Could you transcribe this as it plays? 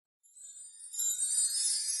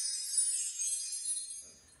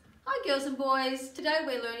Hi girls and boys, today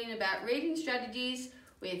we're learning about reading strategies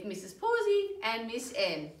with Mrs. Pawsey and Miss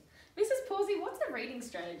N. Mrs. Pawsey, what's a reading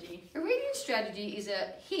strategy? A reading strategy is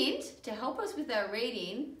a hint to help us with our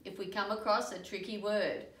reading if we come across a tricky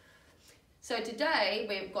word. So today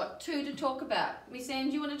we've got two to talk about. Miss N,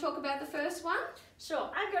 do you want to talk about the first one? Sure,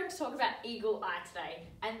 I'm going to talk about eagle eye today,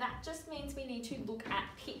 and that just means we need to look at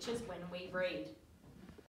pictures when we read.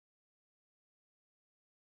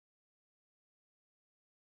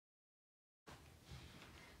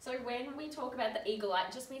 So when we talk about the eagle eye,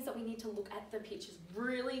 it just means that we need to look at the pictures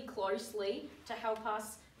really closely to help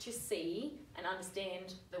us to see and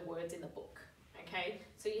understand the words in the book. Okay,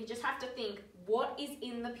 so you just have to think, what is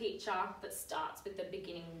in the picture that starts with the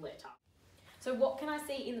beginning letter? So what can I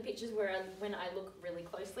see in the pictures when I look really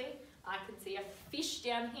closely? I can see a fish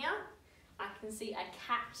down here, I can see a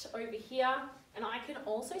cat over here, and I can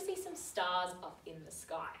also see some stars up in the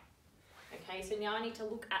sky. Okay, so now I need to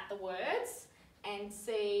look at the words and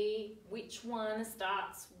see which one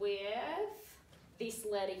starts with this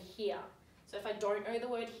letter here. So if I don't know the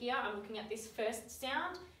word here, I'm looking at this first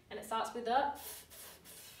sound and it starts with a f.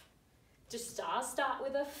 Does stars start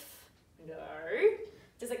with a f? No.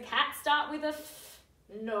 Does a cat start with a f?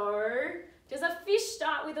 No. Does a fish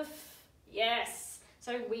start with a f? Yes.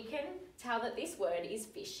 So we can tell that this word is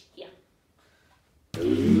fish here.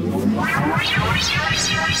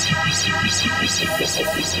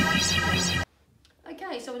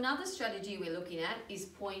 Okay, so another strategy we're looking at is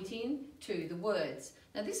pointing to the words.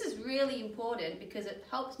 Now this is really important because it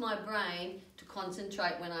helps my brain to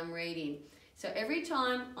concentrate when I'm reading. So every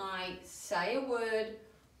time I say a word,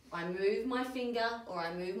 I move my finger or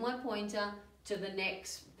I move my pointer to the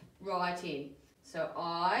next writing. So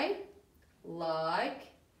I like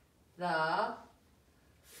the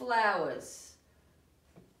flowers.